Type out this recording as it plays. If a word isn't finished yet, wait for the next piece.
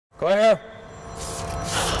Claire.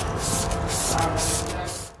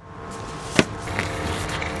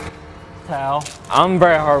 Towel. I'm a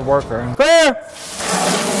very hard worker. Claire!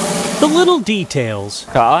 The little details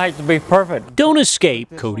I like to be perfect. don't escape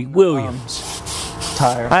Cody Williams.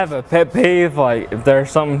 Tired. I have a pet peeve, like if there's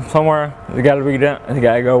something somewhere that gotta be done, it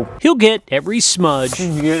gotta go. He'll get every smudge,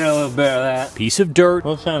 You get a little bit of that. piece of dirt,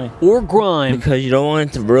 Well, shiny. or grime Because you don't want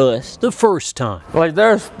it to rust. the first time. Like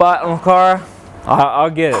there's a spot on the car, I'll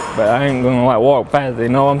get it, but I ain't gonna like walk past it, you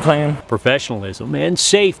know what I'm saying? Professionalism and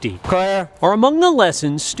safety Claire. are among the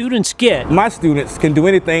lessons students get My students can do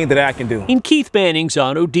anything that I can do. in Keith Manning's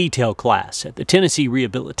auto detail class at the Tennessee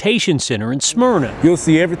Rehabilitation Center in Smyrna. You'll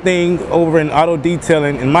see everything over in auto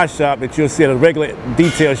detailing in my shop that you'll see at a regular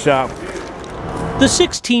detail shop. The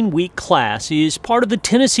 16-week class is part of the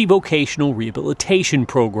Tennessee Vocational Rehabilitation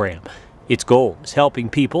Program. Its goal is helping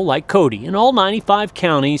people like Cody in all 95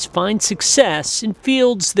 counties find success in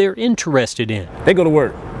fields they're interested in. They go to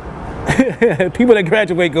work. People that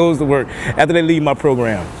graduate goes to work after they leave my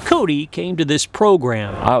program. Cody came to this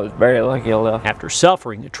program I was very lucky enough. after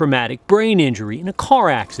suffering a traumatic brain injury in a car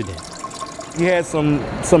accident. He had some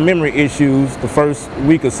memory issues the first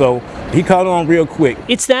week or so. He caught on real quick.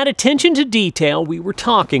 It's that attention to detail we were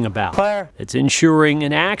talking about Claire. that's ensuring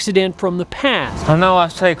an accident from the past I know I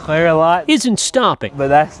say Claire a lot, isn't stopping but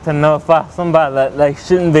that's to notify somebody that they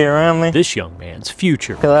shouldn't be around me. this young man's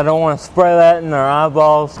future. Because I don't want to spray that in their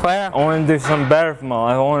eyeballs. Claire. I want to do something better for my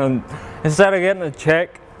life. I want to, instead of getting a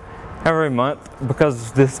check every month because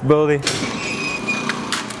of disability,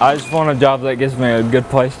 I just want a job that gives me a good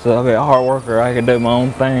place to be a hard worker. I can do my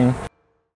own thing.